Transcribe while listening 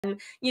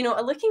You know,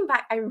 looking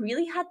back, I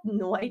really had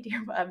no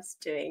idea what I was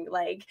doing.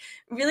 Like,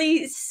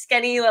 really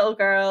skinny little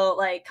girl,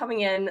 like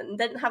coming in and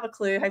didn't have a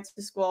clue how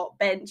to squat,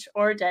 bench,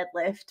 or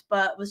deadlift,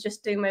 but was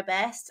just doing my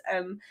best,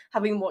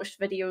 having watched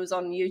videos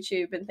on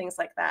YouTube and things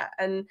like that.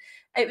 And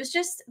it was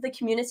just the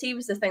community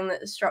was the thing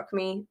that struck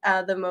me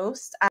the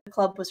most. The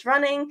club was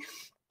running.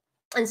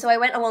 And so I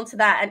went along to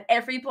that, and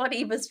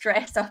everybody was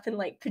dressed up in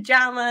like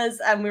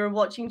pajamas, and we were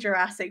watching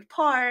Jurassic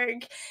Park,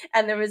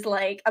 and there was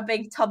like a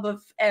big tub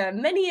of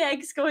mini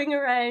eggs going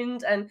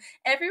around, and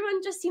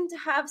everyone just seemed to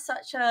have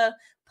such a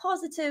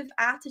positive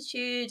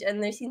attitude,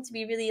 and there seemed to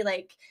be really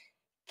like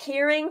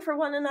caring for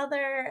one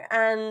another.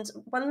 And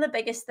one of the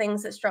biggest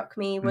things that struck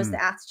me was Mm,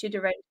 the attitude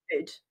around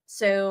food.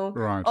 So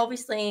right.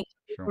 obviously,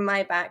 Sure. from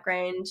my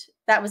background,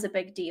 that was a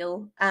big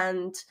deal.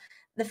 And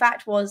the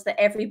fact was that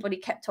everybody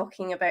kept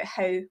talking about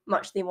how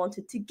much they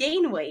wanted to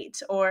gain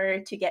weight or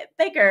to get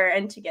bigger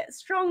and to get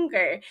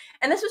stronger.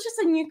 And this was just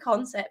a new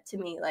concept to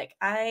me. Like,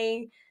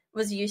 I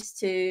was used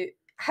to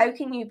how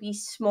can you be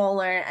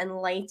smaller and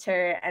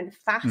lighter and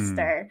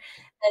Mm, faster?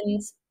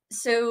 And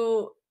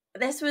so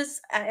this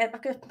was a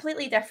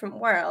completely different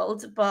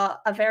world,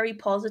 but a very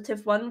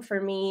positive one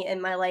for me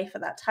in my life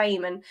at that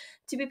time. And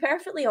to be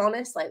perfectly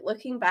honest, like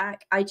looking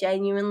back, I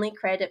genuinely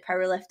credit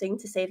powerlifting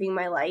to saving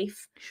my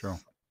life. sure.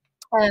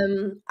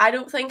 I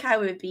don't think I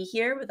would be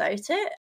here without it.